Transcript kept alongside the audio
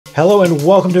Hello and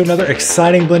welcome to another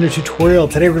exciting Blender tutorial.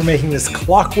 Today we're making this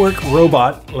Clockwork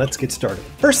robot. Let's get started.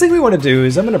 First thing we want to do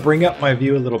is I'm going to bring up my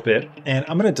view a little bit and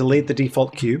I'm going to delete the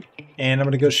default cube and I'm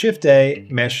going to go Shift A,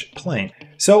 Mesh Plane.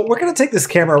 So we're going to take this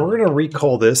camera, we're going to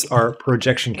recall this our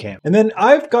projection cam. And then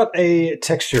I've got a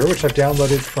texture which I've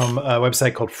downloaded from a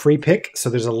website called FreePic. So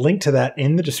there's a link to that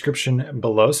in the description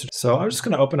below. So I'm just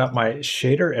going to open up my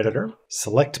shader editor,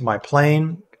 select my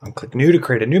plane, and click New to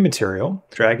create a new material,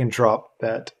 drag and drop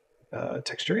that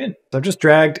texture in. So I've just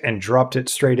dragged and dropped it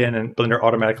straight in and Blender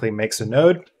automatically makes a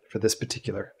node for this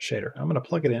particular shader. I'm going to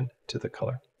plug it in to the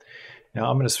color. Now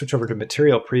I'm going to switch over to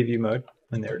material preview mode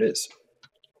and there it is.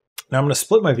 Now I'm going to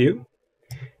split my view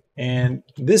and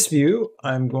this view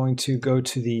I'm going to go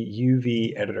to the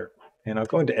UV editor and I'll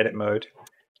go into edit mode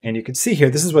and you can see here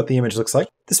this is what the image looks like.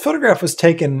 This photograph was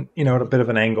taken, at a bit of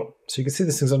an angle. So you can see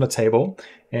this thing's on a table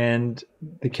and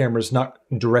the camera's not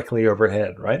directly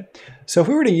overhead, right? So if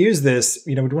we were to use this,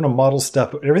 we'd want to model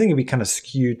stuff, but everything would be kind of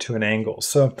skewed to an angle.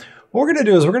 So what we're going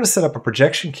to do is we're going to set up a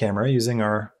projection camera using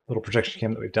our little projection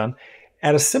cam that we've done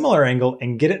at a similar angle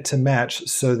and get it to match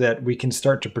so that we can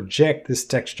start to project this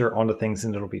texture onto things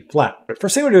and it'll be flat. But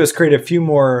first thing we'll do is create a few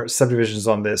more subdivisions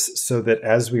on this so that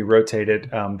as we rotate it,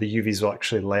 the UVs will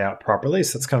actually lay out properly.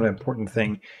 So that's kind of an important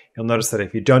thing. You'll notice that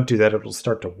if you don't do that, it'll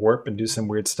start to warp and do some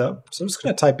weird stuff. So I'm just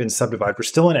going to type in subdivide. We're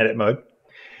still in edit mode.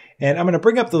 And I'm going to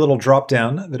bring up the little drop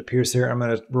down that appears here. I'm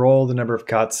going to roll the number of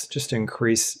cuts just to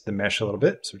increase the mesh a little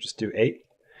bit. So just do 8.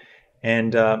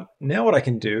 And now what I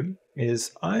can do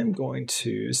is I'm going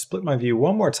to split my view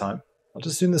one more time. I'll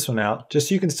just zoom this one out, just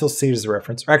so you can still see it as a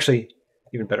reference. Or actually,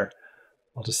 even better,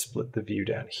 I'll just split the view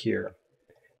down here.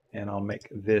 And I'll make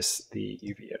this the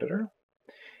UV editor.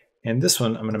 And this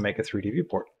one, I'm going to make a 3D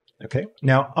viewport. Okay,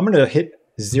 now I'm going to hit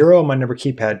 0 on my number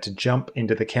keypad to jump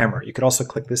into the camera. You could also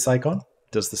click this icon,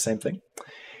 it does the same thing.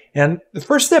 And the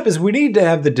first step is we need to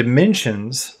have the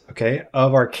dimensions, okay,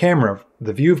 of our camera,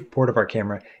 the viewport of our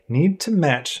camera, need to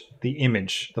match the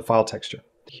image, the file texture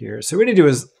here. So what we need to do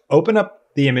is open up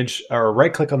the image or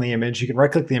right click on the image. You can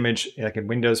right click the image like in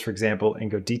Windows, for example,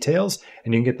 and go details,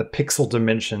 and you can get the pixel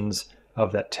dimensions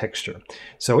of that texture.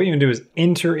 So what you can do is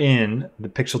enter in the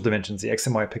pixel dimensions, the X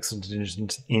and Y pixel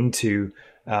dimensions into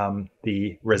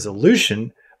the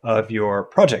resolution of your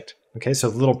project. Okay, so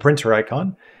the little printer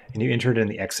icon, and you enter it in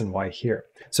the X and Y here.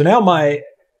 So now my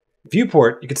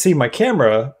viewport, you can see my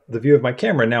camera, the view of my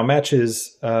camera now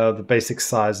matches the basic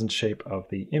size and shape of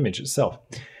the image itself.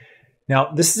 Now,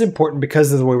 this is important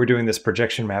because of the way we're doing this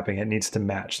projection mapping, it needs to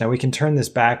match. Now we can turn this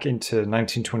back into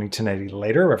 1920 1080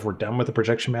 later if we're done with the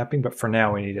projection mapping, but for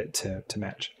now we need it to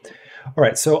match. All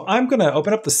right, so I'm gonna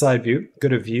open up the side view, go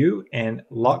to view and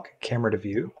lock camera to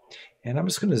view. And I'm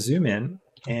just gonna zoom in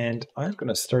and I'm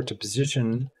gonna start to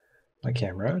position my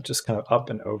camera just kind of up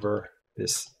and over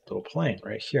this little plane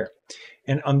right here.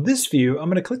 And on this view, I'm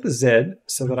going to click the Z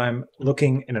so that I'm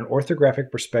looking in an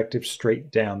orthographic perspective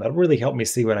straight down. That'll really help me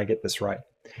see when I get this right.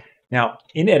 Now,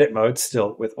 in edit mode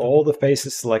still, with all the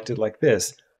faces selected like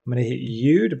this, I'm going to hit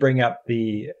U to bring up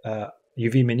the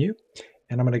UV menu,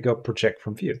 and I'm going to go project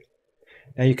from view.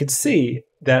 Now you can see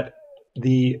that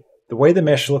the way the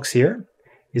mesh looks here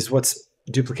is what's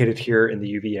duplicated here in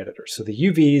the UV editor. So the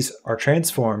UVs are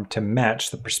transformed to match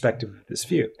the perspective of this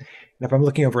view. And if I'm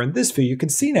looking over in this view, you can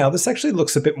see now this actually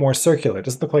looks a bit more circular. It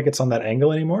doesn't look like it's on that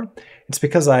angle anymore. It's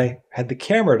because I had the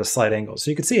camera at a slight angle. So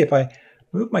you can see if I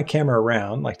move my camera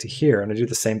around like to here and I do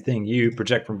the same thing, U,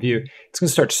 project from view, it's going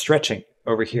to start stretching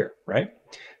over here, right?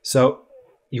 So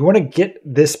you want to get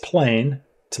this plane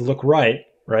to look right,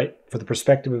 for the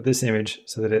perspective of this image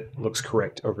so that it looks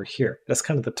correct over here. That's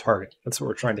kind of the target. That's what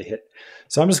we're trying to hit.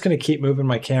 So I'm just going to keep moving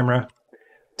my camera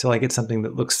until I get something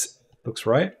that looks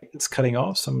right. It's cutting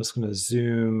off, so I'm just going to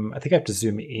zoom. I think I have to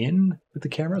zoom in with the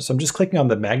camera. So I'm just clicking on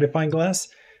the magnifying glass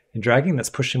and dragging. That's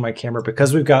pushing my camera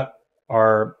because we've got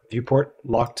our viewport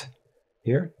locked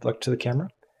here, locked to the camera.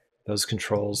 Those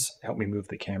controls help me move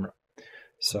the camera.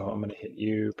 So I'm going to hit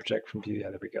U, project from view. Yeah,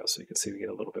 there we go. So you can see we get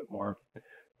a little bit more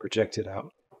projected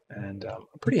out. And I'm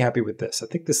pretty happy with this. I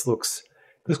think this looks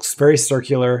very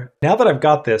circular. Now that I've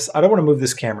got this, I don't want to move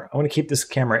this camera. I want to keep this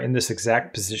camera in this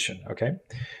exact position, okay?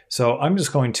 So I'm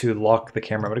just going to lock the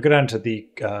camera. I'm going to go down to the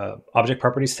Object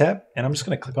Properties tab, and I'm just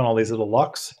going to click on all these little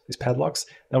locks, these padlocks.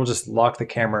 That will just lock the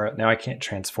camera. Now I can't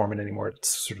transform it anymore. It's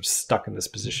sort of stuck in this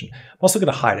position. I'm also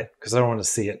going to hide it because I don't want to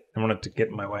see it. I want it to get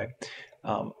in my way.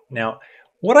 Now,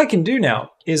 what I can do now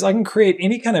is I can create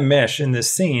any kind of mesh in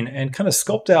this scene and kind of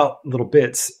sculpt out little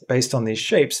bits based on these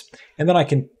shapes. And then I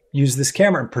can use this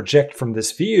camera and project from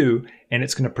this view, and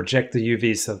it's going to project the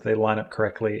UVs so that they line up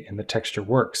correctly and the texture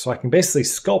works. So I can basically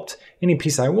sculpt any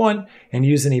piece I want and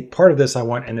use any part of this I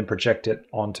want and then project it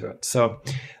onto it. So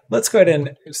let's go ahead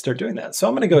and start doing that. So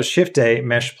I'm going to go Shift-A,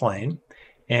 Mesh Plane,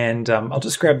 and I'll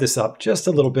just grab this up just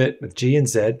a little bit with G and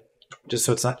Z, just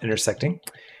so it's not intersecting.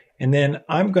 And then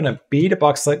I'm going to B to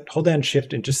box select, hold down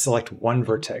Shift, and just select one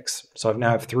vertex. So I now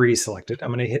have 3 selected. I'm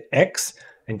going to hit X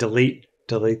and delete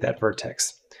that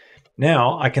vertex.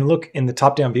 Now I can look in the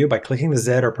top-down view by clicking the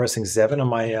Z or pressing 7 on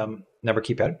my number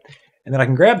keypad. And then I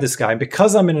can grab this guy.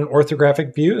 Because I'm in an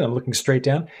orthographic view, and I'm looking straight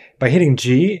down, by hitting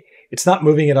G, it's not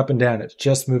moving it up and down. It's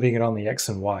just moving it on the X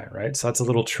and Y, right? So that's a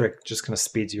little trick, just kind of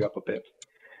speeds you up a bit.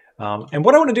 And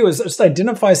what I want to do is just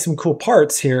identify some cool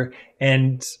parts here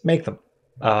and make them.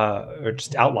 Or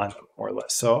just outline them more or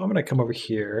less. So I'm going to come over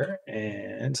here,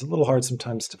 and it's a little hard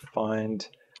sometimes to find.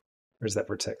 Where's that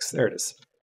vertex? There it is.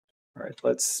 All right,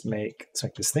 let's make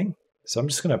this thing. So I'm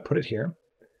just going to put it here.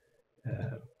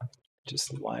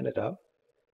 Just line it up,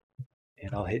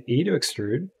 and I'll hit E to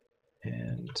extrude,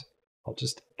 and I'll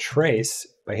just trace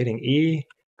by hitting E.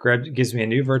 Gives me a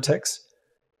new vertex,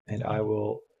 and I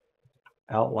will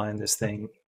outline this thing.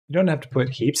 You don't have to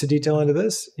put heaps of detail into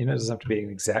this. You know, it doesn't have to be an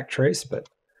exact trace, but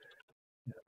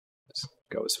just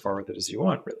go as far with it as you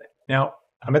want, really. Now,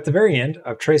 I'm at the very end.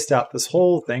 I've traced out this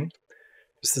whole thing,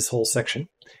 just this whole section.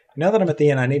 Now that I'm at the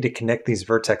end, I need to connect these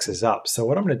vertexes up. So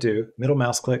what I'm going to do, middle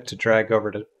mouse click to drag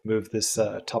over to move this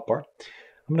top bar.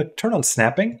 I'm going to turn on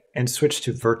snapping and switch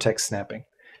to vertex snapping.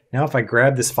 Now if I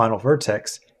grab this final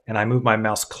vertex and I move my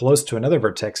mouse close to another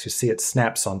vertex, you see it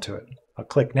snaps onto it. I'll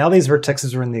click. Now these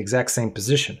vertexes are in the exact same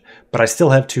position, but I still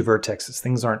have 2 vertexes.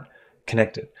 Things aren't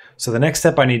connected. So the next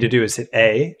step I need to do is hit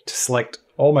A to select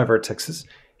all my vertexes,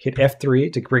 hit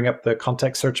F3 to bring up the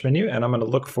context search menu, and I'm going to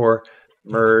look for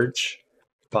merge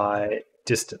by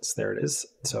distance. There it is.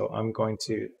 So I'm going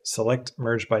to select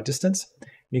merge by distance.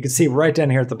 You can see right down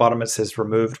here at the bottom it says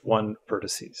removed 1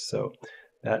 vertices. So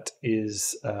that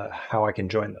is how I can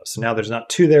join those. So now there's not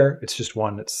 2 there, it's just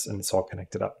 1, and it's all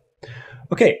connected up.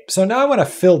 Okay, so now I want to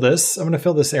fill this. I'm going to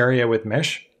fill this area with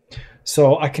mesh.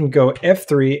 So I can go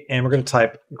F3 and we're going to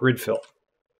type grid fill.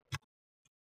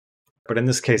 But in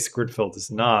this case, grid fill does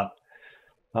not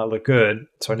look good.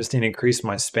 So I just need to increase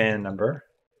my span number.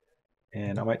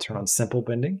 And I might turn on simple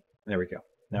bending. There we go.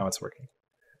 Now it's working.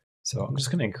 So I'm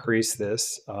just going to increase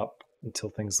this up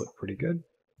until things look pretty good.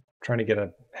 Trying to get a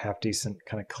half decent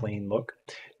kind of clean look.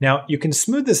 Now you can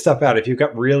smooth this stuff out if you've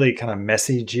got really kind of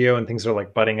messy geo and things are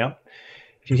like butting up.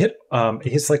 If you hit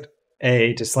select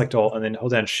A to select all and then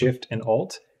hold down Shift and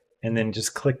Alt and then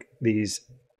just click these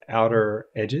outer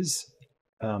edges,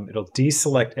 it'll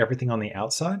deselect everything on the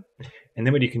outside. And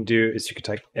then what you can do is you can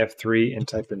type F3 and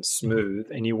type in smooth,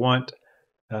 and you want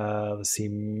let's see,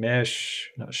 mesh,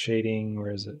 not shading,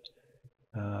 where is it?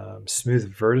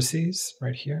 Smooth vertices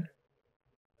right here.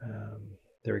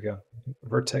 There we go.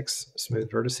 Vertex, smooth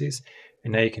vertices.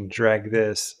 And now you can drag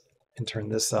this and turn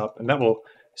this up, and that will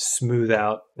smooth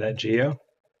out that geo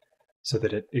so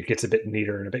that it gets a bit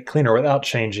neater and a bit cleaner without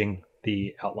changing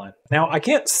the outline. Now I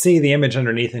can't see the image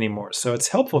underneath anymore, so it's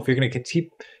helpful if you're going to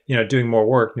keep doing more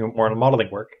work, more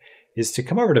modeling work, is to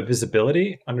come over to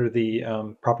visibility under the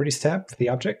properties tab for the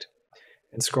object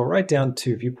and scroll right down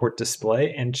to viewport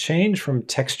display and change from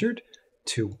textured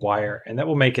to wire, and that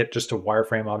will make it just a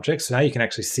wireframe object. So now you can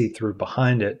actually see through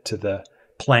behind it to the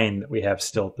plane that we have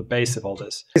still at the base of all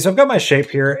this. Okay, so I've got my shape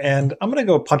here, and I'm going to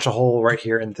go punch a hole right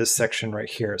here in this section right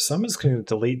here. So I'm just going to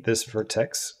delete this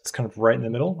vertex. It's kind of right in the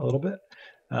middle a little bit.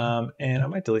 And I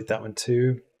might delete that one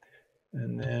too.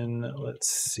 And then let's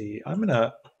see, I'm going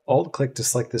to alt click to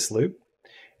select this loop.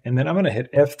 And then I'm going to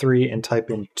hit F3 and type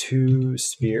in 2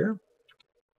 sphere.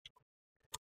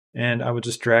 And I would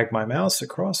just drag my mouse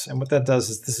across. And what that does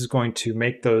is this is going to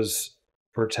make those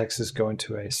vertexes go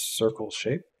into a circle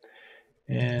shape.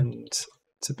 And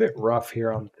it's a bit rough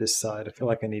here on this side. I feel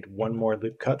like I need one more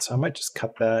loop cut. So I might just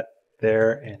cut that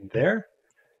there. And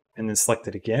then select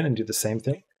it again and do the same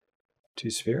thing.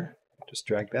 2 sphere, just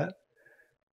drag that.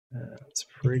 That's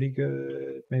pretty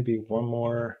good. Maybe one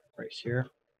more right here.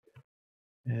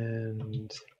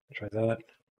 And try that.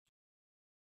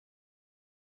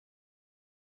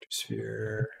 2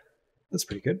 sphere, that's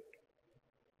pretty good.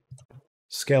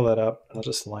 Scale that up, and I'll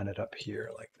just line it up here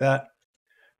like that.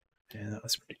 And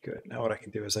that's pretty good. Now what I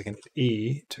can do is I can hit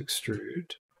E to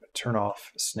extrude, turn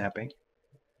off snapping,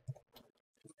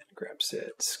 and grab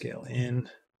set, scale in,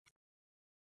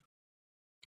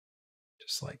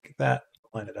 just like that.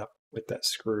 Line it up with that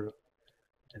screw,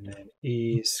 and then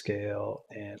E, scale,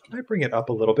 and I might bring it up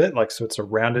a little bit, like so it's a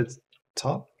rounded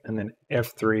top, and then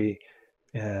F3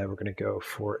 we're going to go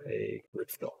for a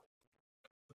grid fill.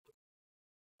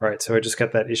 All right, so I just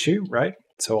got that issue, right?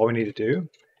 So all we need to do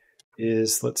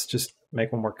is let's just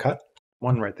make one more cut.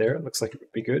 One right there. It looks like it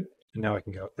would be good. And now I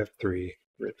can go F3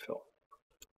 grid fill.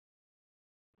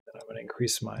 And I'm going to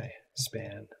increase my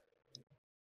span.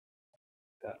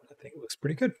 That I think looks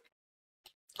pretty good.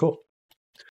 Cool.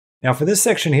 Now for this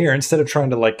section here, instead of trying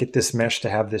to like get this mesh to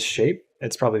have this shape,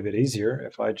 it's probably a bit easier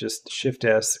if I just Shift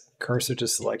S, cursor to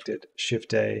selected,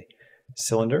 Shift A,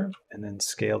 cylinder, and then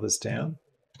scale this down.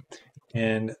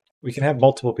 And we can have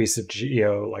multiple pieces of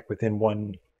geo like within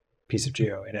one piece of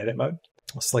geo in edit mode.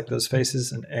 I'll select those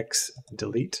faces and X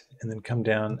delete, and then come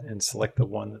down and select the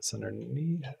one that's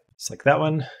underneath. Select that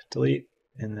one, delete,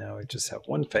 and now we just have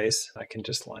one face. I can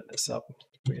just line this up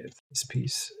with this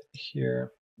piece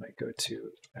here. I might go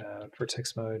to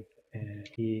vertex mode and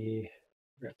E,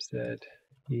 rep Z,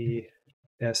 E,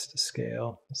 S to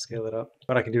scale it up.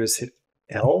 What I can do is hit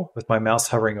L with my mouse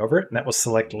hovering over it, and that will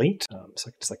select linked. So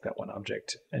I can select that one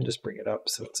object and just bring it up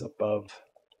so it's above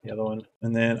the other one.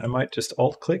 And then I might just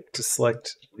alt click to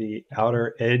select the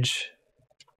outer edge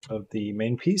of the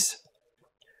main piece,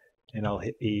 and I'll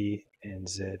hit E and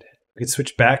Z. We can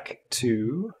switch back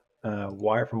to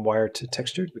wire, from wire to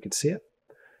textured. We can see it.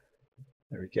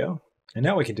 There we go. And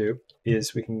now what we can do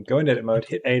is we can go into edit mode,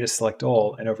 hit A to select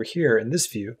all, and over here in this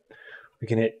view, we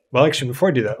can hit, well actually before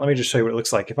I do that, let me just show you what it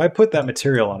looks like. If I put that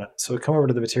material on it, so come over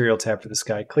to the material tab for this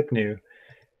guy, click new,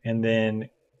 and then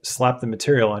slap the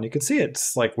material on, you can see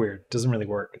it's like weird. It doesn't really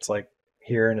work. It's like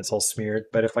here and it's all smeared.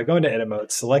 But if I go into edit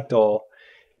mode, select all,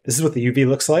 this is what the UV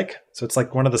looks like. So it's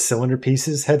like one of the cylinder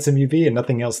pieces had some UV and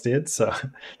nothing else did. So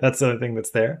that's the other thing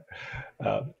that's there.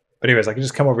 But anyways, I can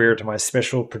just come over here to my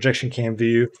special projection cam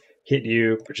view, hit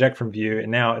U, project from view,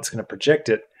 and now it's going to project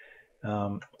it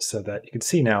so that you can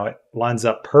see now it lines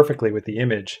up perfectly with the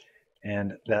image,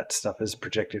 and that stuff is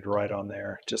projected right on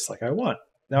there just like I want.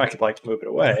 Now I could like move it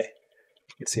away.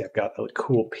 You can see I've got a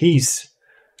cool piece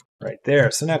right there.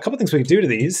 So now a couple things we can do to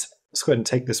these. Let's go ahead and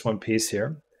take this one piece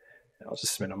here. I'll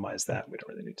just minimize that. We don't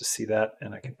really need to see that.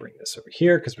 And I can bring this over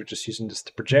here because we're just using this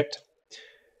to project.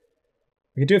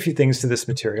 We can do a few things to this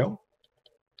material.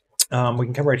 We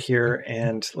can come right here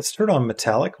and let's turn on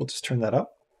metallic. We'll just turn that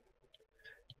up.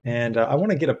 And I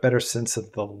want to get a better sense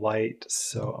of the light.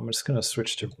 So I'm just going to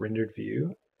switch to rendered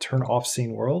view, turn off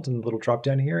scene world in the little drop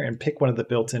down here, and pick one of the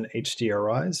built-in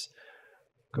HDRIs.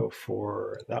 Go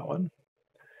for that one.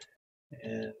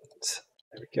 And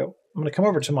there we go. I'm going to come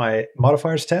over to my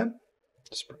modifiers tab.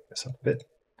 Just bring this up a bit.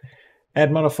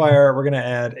 Add modifier. We're going to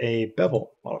add a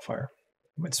bevel modifier.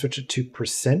 I might switch it to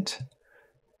 %.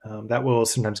 That will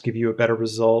sometimes give you a better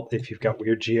result if you've got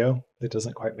weird geo that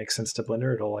doesn't quite make sense to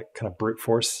Blender. It'll like kind of brute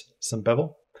force some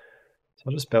bevel. So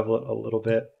I'll just bevel it a little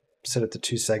bit, set it to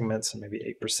 2 segments and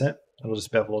maybe 8%. It'll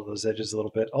just bevel those edges a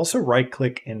little bit. Also right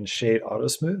click and shade auto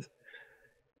smooth.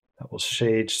 That will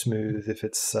shade smooth if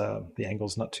it's the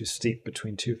angle's not too steep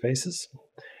between two faces.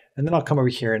 And then I'll come over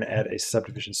here and add a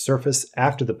subdivision surface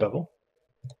after the bevel.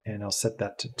 And I'll set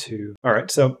that to 2. All right,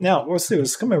 so now what we'll do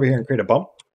is come over here and create a bump.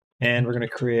 And we're going to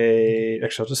create,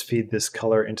 actually, I'll just feed this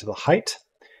color into the height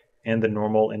and the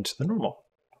normal into the normal.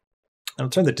 And I'll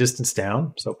turn the distance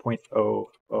down, so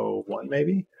 0.001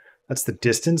 maybe. That's the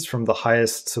distance from the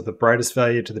highest, so the brightest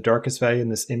value to the darkest value in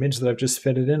this image that I've just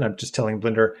fitted in. I'm just telling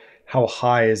Blender how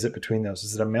high is it between those.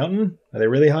 Is it a mountain? Are they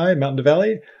really high, mountain to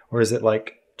valley? Or is it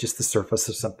like just the surface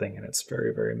of something and it's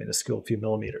very, very minuscule, a few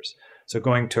millimeters? So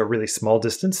going to a really small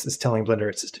distance is telling Blender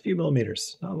it's just a few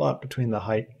millimeters, not a lot between the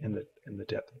height and the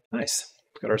depth. Nice.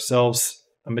 We've got ourselves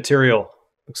a material.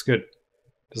 Looks good.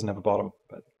 Doesn't have a bottom,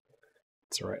 but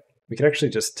it's all right. We can actually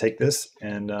just take this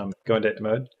and go into edit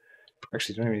mode.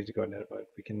 Actually, don't even need to go into edit mode.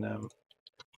 We can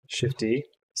Shift D,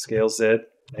 scale Z,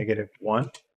 -1,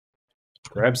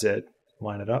 grab Z,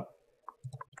 line it up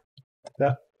like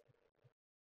that.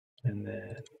 And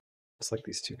then select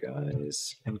these two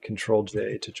guys and Control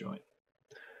J to join.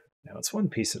 Now it's one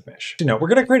piece of mesh. You know, we're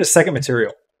going to create a second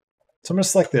material. So I'm going to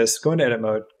select this, go into edit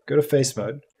mode, go to face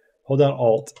mode, hold down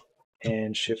Alt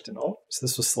and Shift and Alt. So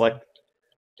this will select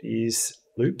these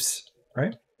loops,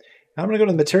 right? Now I'm going to go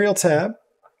to the material tab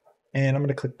and I'm going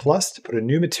to click plus to put a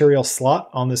new material slot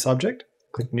on this object.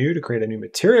 Click new to create a new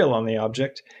material on the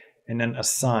object, and then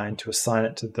assign to assign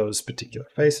it to those particular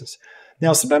faces.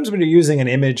 Now, sometimes when you're using an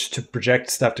image to project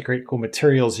stuff to create cool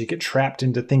materials, you get trapped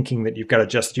into thinking that you've got to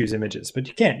just use images, but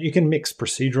you can't. You can mix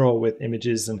procedural with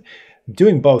images, and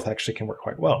doing both actually can work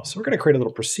quite well. So we're going to create a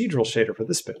little procedural shader for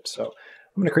this bit. So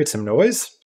I'm going to create some noise.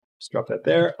 Just drop that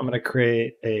there. I'm going to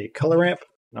create a color ramp,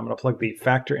 and I'm going to plug the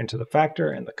factor into the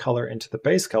factor and the color into the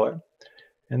base color.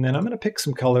 And then I'm going to pick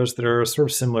some colors that are sort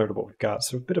of similar to what we've got.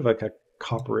 So a bit of like a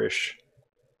copperish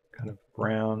kind of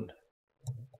brown.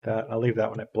 That I'll leave that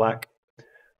one at black.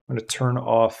 I'm going to turn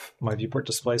off my viewport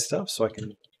display stuff so I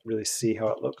can really see how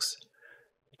it looks.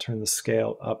 Turn the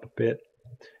scale up a bit.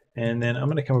 And then I'm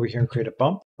going to come over here and create a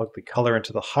bump, plug the color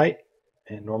into the height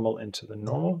and normal into the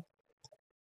normal.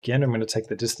 Again, I'm going to take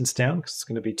the distance down because it's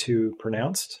going to be too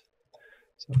pronounced.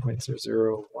 So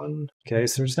 0.001. Okay,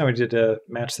 so just now we did to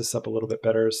match this up a little bit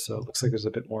better. So it looks like there's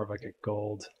a bit more of like a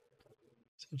gold.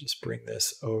 So I'll just bring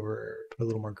this over, put a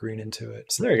little more green into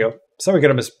it. So there you go. So we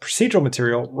got a procedural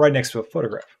material right next to a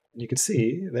photograph. And you can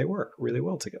see they work really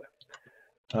well together.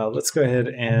 Let's go ahead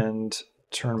and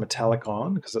turn metallic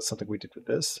on because that's something we did with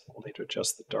this. We'll need to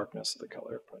adjust the darkness of the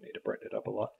color. Probably need to brighten it up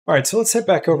a lot. All right, so let's head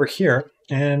back over here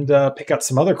and pick out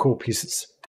some other cool pieces.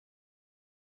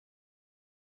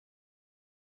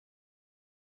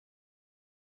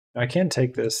 Now I can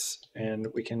take this and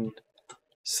we can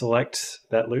select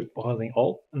that loop while holding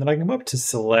Alt, and then I can go up to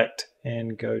select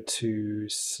and go to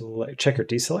select, check or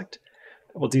deselect.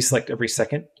 That will deselect every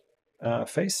second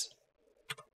face.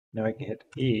 Now I can hit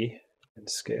E and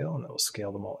scale, and that will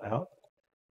scale them all out.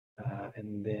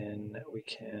 And then we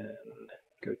can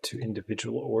go to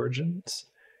individual origins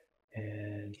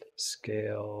and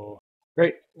scale.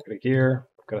 Great, we've got a gear,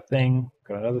 we've got a thing, we've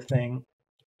got another thing.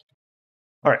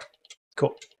 All right,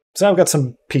 cool. So now I've got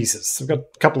some pieces. I've got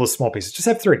a couple of small pieces. Just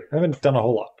have 3. I haven't done a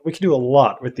whole lot. We can do a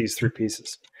lot with these 3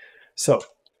 pieces. So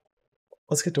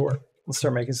let's get to work. Let's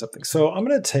start making something. So I'm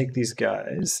going to take these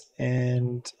guys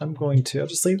and I'll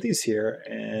just leave these here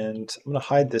and I'm going to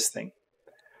hide this thing.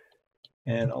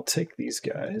 And I'll take these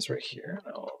guys right here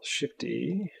and I'll Shift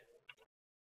D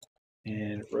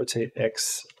and rotate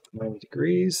X 90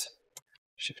 degrees.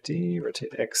 Shift D,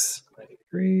 rotate X 90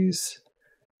 degrees.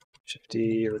 Shift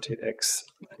D, rotate X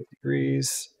 90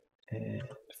 degrees, and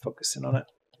focus in on it.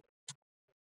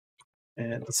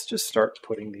 And let's just start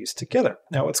putting these together.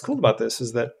 Now, what's cool about this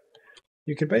is that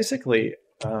you can basically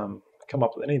come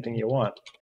up with anything you want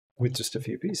with just a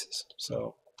few pieces.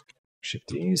 So Shift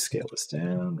D, scale this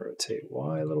down, rotate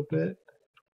Y a little bit,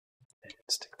 and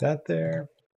stick that there.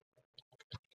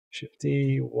 Shift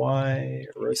D, Y,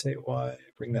 rotate Y,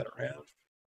 bring that around.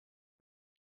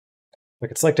 I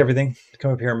can select everything,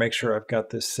 come up here and make sure I've got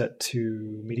this set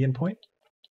to median point,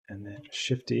 and then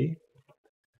Shift D,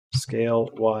 scale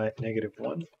Y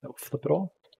 -1, that will flip it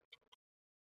all.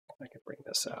 I can bring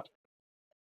this out.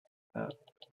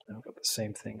 I've got the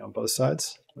same thing on both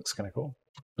sides. Looks kind of cool.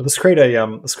 Now let's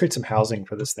create some housing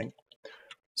for this thing.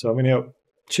 So I'm going to go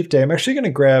Shift A. I'm actually going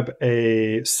to grab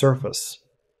a surface.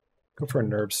 Go for a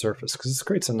NURB surface because this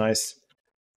creates a nice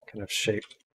kind of shape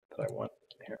that I want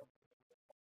here.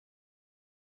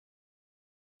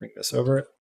 Bring this over it.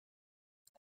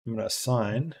 I'm going to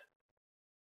assign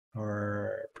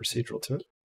our procedural to it.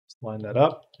 Let's line that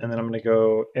up. And then I'm going to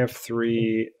go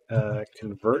F3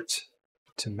 convert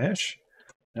to mesh.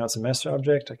 Now it's a mesh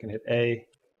object. I can hit A,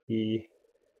 E,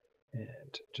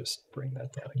 and just bring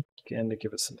that down again to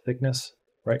give it some thickness.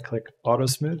 Right click auto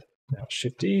smooth. Now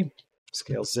Shift E,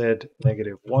 scale Z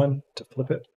 -1 to flip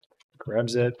it. Grab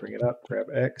Z, bring it up, grab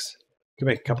X. You can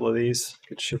make a couple of these.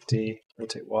 Hit Shift D,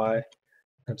 rotate Y.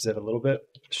 Grab Z a little bit,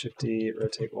 Shift D,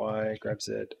 rotate Y, grab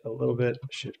Z a little bit,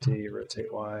 Shift D,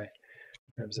 rotate Y,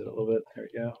 grab Z a little bit. There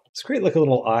we go. Let's create like a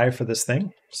little eye for this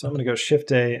thing. So I'm going to go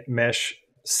Shift A, mesh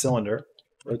cylinder,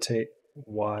 rotate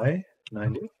Y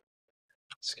 90,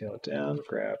 scale it down,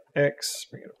 grab X,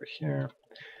 bring it over here.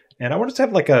 And I want it to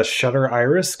have like a shutter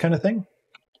iris kind of thing.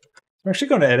 I'm actually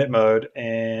going to edit mode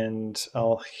and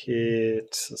I'll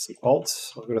hit, let's see,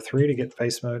 Alt. I'll go to 3 to get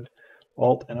face mode.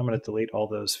 Alt, and I'm going to delete all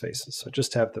those faces. So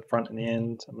just have the front and the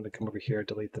end. I'm going to come over here,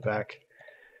 delete the back,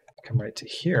 come right to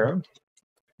here,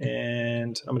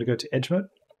 and I'm going to go to edge mode.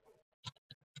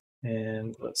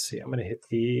 And let's see, I'm going to hit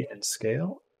E and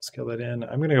scale that in.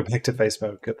 I'm going to go back to face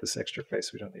mode, get this extra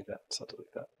face. We don't need that, so I'll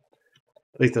delete that.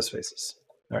 Delete those faces.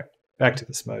 All right, back to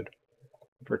this mode.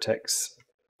 Vertex,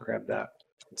 grab that,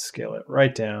 and scale it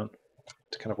right down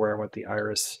to kind of where I want the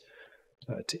iris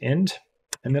to end.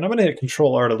 And then I'm going to hit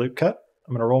Control R to loop cut.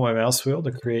 I'm going to roll my mouse wheel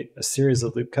to create a series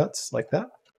of loop cuts like that.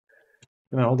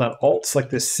 I'm going to hold down Alt, select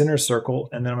this center circle,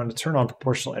 and then I'm going to turn on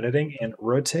proportional editing and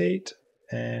rotate.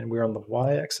 And we're on the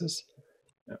Y axis.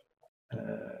 No.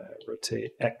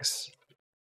 Rotate X.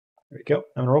 There we go.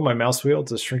 I'm going to roll my mouse wheel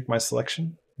to shrink my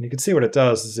selection. And you can see what it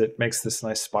does is it makes this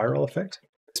nice spiral effect.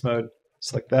 This mode,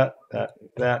 select that, that, and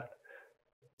that.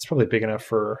 It's probably big enough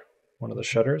for one of the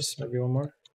shutters. Maybe one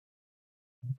more.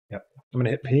 Yep. I'm going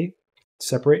to hit P,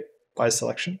 separate by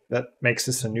selection. That makes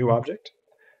this a new object.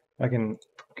 I can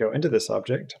go into this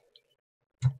object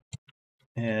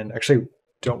And actually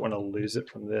don't want to lose it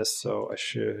from this, so I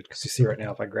should, because you see right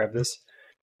now if I grab this,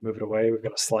 move it away, we've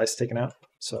got a slice taken out.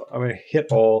 So I'm going to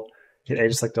hit all, hit A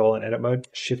to select all in edit mode,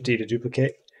 Shift D to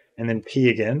duplicate, and then P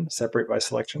again, separate by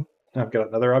selection. Now I've got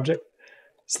another object.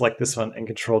 Select this one and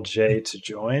Control J to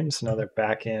join. So now they're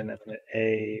back in, and then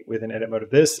A with an edit mode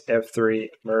of this, F3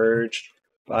 merged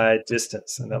by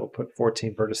distance, and that'll put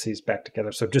 14 vertices back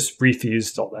together. So I've just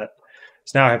refused all that.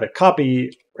 So now I have a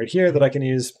copy right here that I can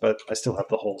use, but I still have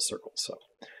the whole circle. So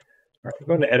all right, I'm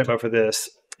going to edit mode for this,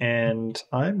 and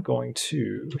I'm going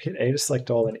to hit A to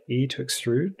select all and E to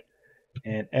extrude,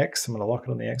 and X, I'm going to lock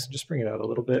it on the X and just bring it out a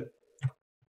little bit.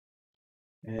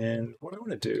 And what I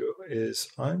want to do is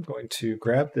I'm going to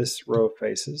grab this row of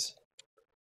faces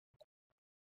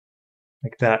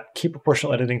like that, keep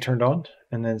proportional editing turned on,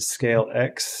 and then scale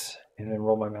X, and then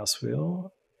roll my mouse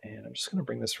wheel. And I'm just going to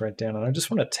bring this right down, and I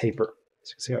just want to taper. So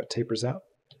you can see how it tapers out.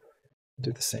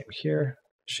 Do the same here.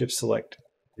 Shift select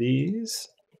these,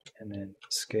 and then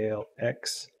scale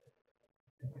X.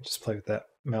 Just play with that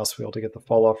mouse wheel to get the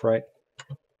fall off right.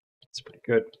 It's pretty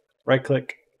good. Right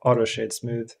click, auto shade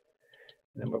smooth.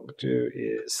 And then what we'll do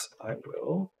is I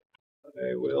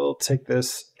will take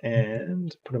this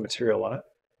and put a material on it.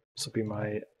 This will be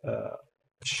my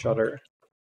shutter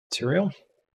material.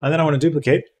 And then I want to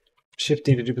duplicate. Shift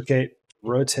D to duplicate.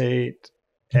 Rotate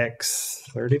X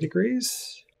 30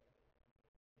 degrees.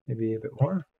 Maybe a bit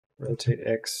more. Rotate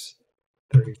X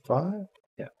 35.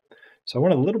 Yeah. So I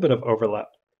want a little bit of overlap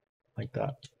like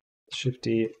that. Shift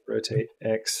D, rotate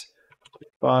X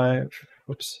 35.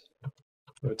 Whoops.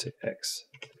 Rotate X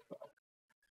 35.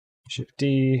 Shift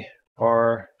D,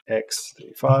 R, X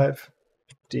 35.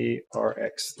 D, R,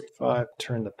 X 35.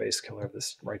 Turn the base color of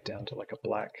this right down to like a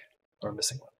black or a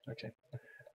missing one. Okay.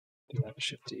 Do that,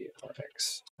 Shift D, R,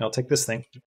 X. Now I'll take this thing,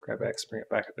 grab X, bring it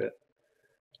back a bit.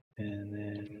 And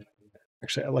then,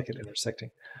 actually I like it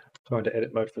intersecting. Go into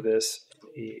edit mode for this,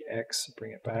 EX,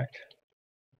 bring it back.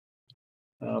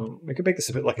 We could make this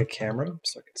a bit like a camera,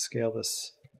 so I can scale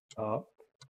this up.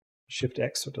 Shift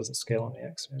X so it doesn't scale on the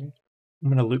X, maybe. I'm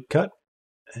going to loop cut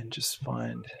and just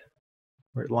find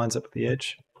where it lines up with the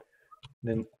edge.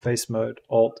 Then face mode,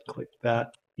 Alt, click that,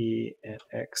 E and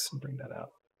X, and bring that out.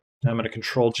 Now I'm going to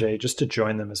Control J just to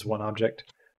join them as one object,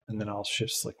 and then I'll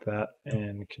shift select that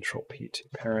and Control P to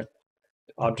parent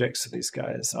objects of these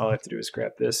guys. All I have to do is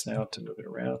grab this now to move it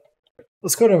around.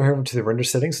 Let's go over to the render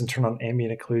settings and turn on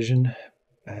ambient occlusion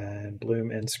and bloom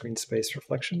and screen space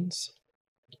reflections.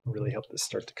 Really help this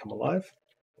start to come alive.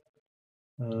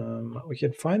 We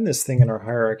can find this thing in our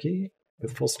hierarchy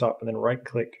with full stop, and then right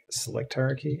click, select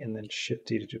hierarchy, and then Shift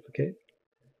D to duplicate,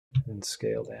 and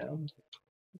scale down.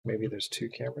 Maybe there's two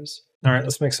cameras. All right,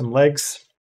 let's make some legs.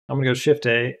 I'm gonna go Shift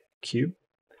A, cube,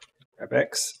 grab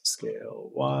X,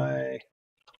 scale Y,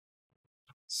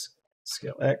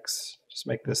 scale X. Just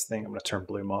make this thing, I'm gonna turn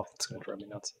bloom off, it's gonna drive me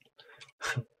nuts.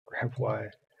 Grab Y,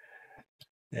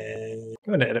 and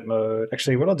go into edit mode.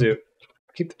 Actually, what I'll do,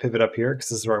 I'll keep the pivot up here because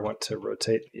this is where I want to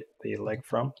rotate the leg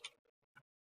from.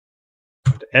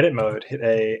 Go to edit mode, hit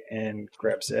A and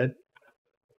grab Z.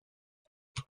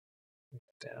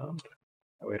 Down.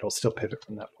 That way it'll still pivot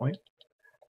from that point.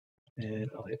 And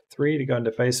I'll hit 3 to go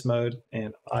into face mode,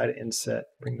 and I to inset,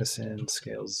 bring this in,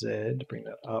 scale Z, bring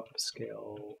that up,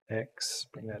 scale X,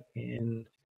 bring that in,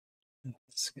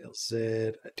 scale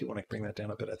Z. I do want to bring that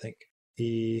down a bit, I think.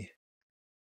 E,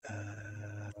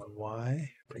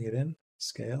 Y, bring it in,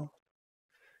 scale.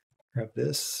 Grab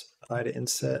this, I to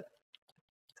inset,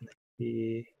 and then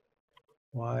E,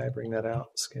 Y, bring that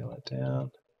out, scale it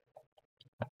down.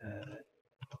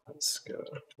 Let's go.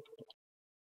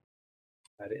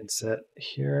 I to inset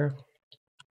here,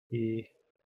 E,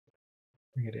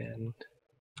 bring it in,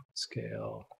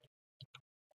 scale.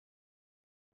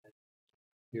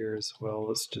 Here as well,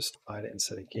 let's just I to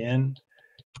inset again,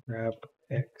 grab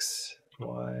X,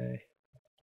 Y,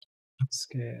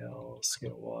 scale,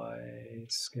 scale Y,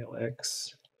 scale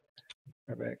X,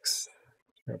 grab X,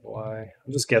 grab Y.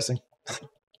 I'm just guessing. Don't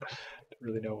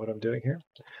really know what I'm doing here.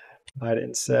 I to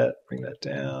inset, bring that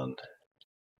down,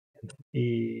 and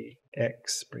E,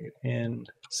 X, bring it in,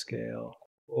 scale.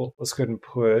 Well, let's go ahead and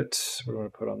put, what do I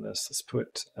want to put on this? Let's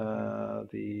put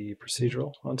the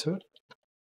procedural onto it.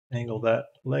 Angle that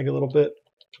leg a little bit,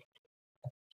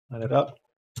 line it up.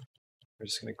 We're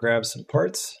just going to grab some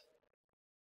parts.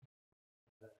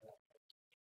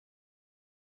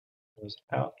 Goes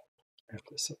out. Wrap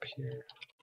this up here.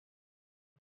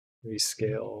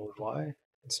 Rescale Y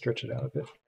and stretch it out a bit.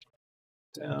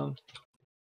 Down.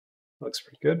 Looks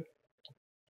pretty good.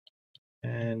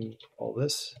 And all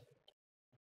this.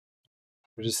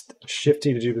 We just Shift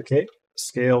T to duplicate.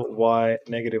 Scale Y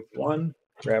 -1.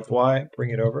 grab Y, bring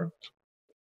it over.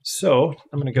 So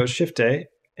I'm going to go Shift A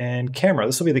and camera.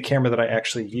 This will be the camera that I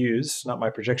actually use, not my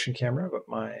projection camera, but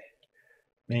my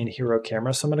main hero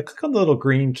camera. So I'm going to click on the little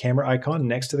green camera icon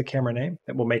next to the camera name.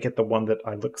 That will make it the one that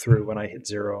I look through when I hit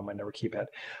 0 on my number keypad.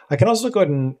 I can also go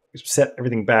ahead and set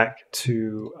everything back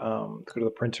to go to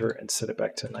the printer and set it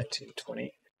back to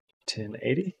 1920,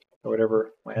 1080, or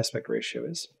whatever my aspect ratio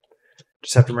is.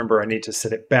 Just have to remember I need to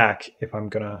set it back if I'm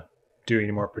going to do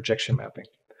any more projection mapping.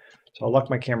 So I'll lock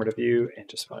my camera to view and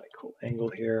just find a cool angle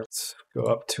here. Let's go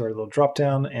up to our little drop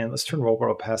down and let's turn roll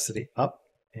opacity up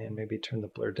and maybe turn the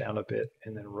blur down a bit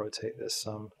and then rotate this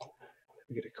some.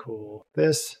 We get a cool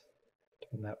this.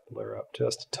 Turn that blur up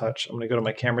just a touch. I'm going to go to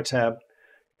my camera tab,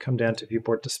 come down to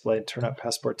viewport display and turn up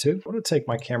passport 2. I'm going to take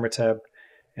my camera tab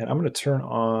and I'm going to turn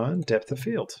on depth of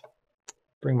field.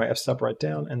 Bring my f-stop right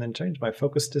down and then change my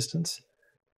focus distance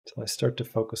until I start to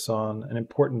focus on an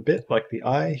important bit like the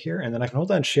eye here. And then I can hold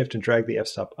down shift and drag the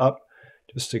f-stop up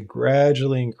just to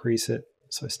gradually increase it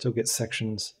so I still get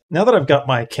sections. Now that I've got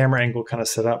my camera angle kind of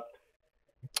set up,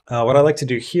 what I like to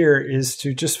do here is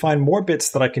to just find more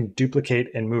bits that I can duplicate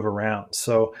and move around.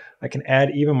 So I can add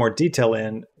even more detail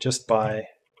in just by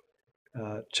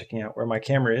checking out where my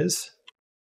camera is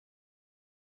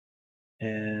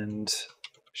and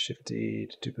Shift D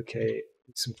to duplicate.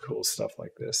 Some cool stuff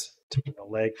like this. Taking the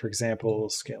leg, for example,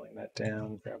 scaling that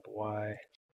down, grab Y.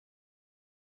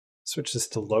 Switch this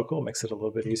to local, makes it a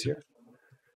little bit easier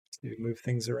to move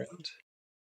things around.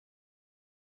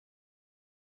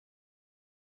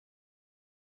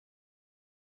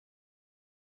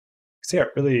 See how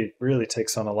it really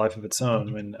takes on a life of its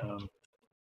own when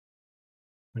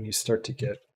you start to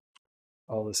get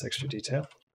all this extra detail.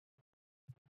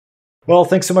 Well,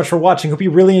 thanks so much for watching. Hope you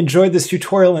really enjoyed this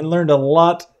tutorial and learned a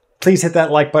lot. Please hit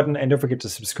that like button and don't forget to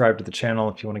subscribe to the channel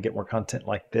if you want to get more content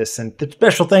like this. And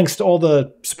special thanks to all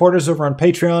the supporters over on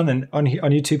Patreon and on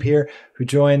YouTube here who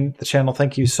joined the channel.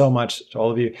 Thank you so much to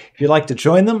all of you. If you'd like to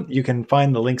join them, you can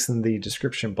find the links in the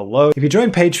description below. If you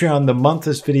join Patreon the month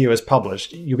this video is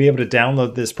published, you'll be able to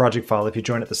download this project file if you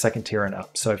join at the 2nd tier and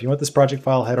up. So if you want this project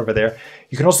file, head over there.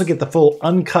 You can also get the full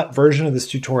uncut version of this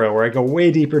tutorial where I go way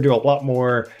deeper, do a lot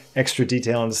more extra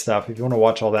detail and stuff. If you want to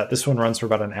watch all that, this one runs for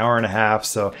about an hour and a half.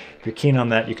 So if you're keen on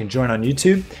that, you can join on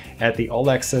YouTube at the All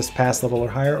Access Pass level or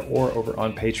higher, or over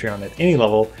on Patreon at any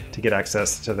level to get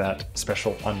access to that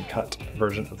special uncut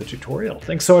version of the tutorial.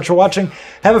 Thanks so much for watching.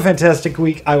 Have a fantastic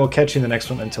week. I will catch you in the next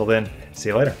one. Until then, see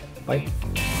you later. Bye.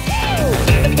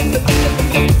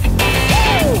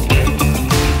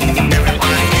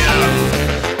 Everybody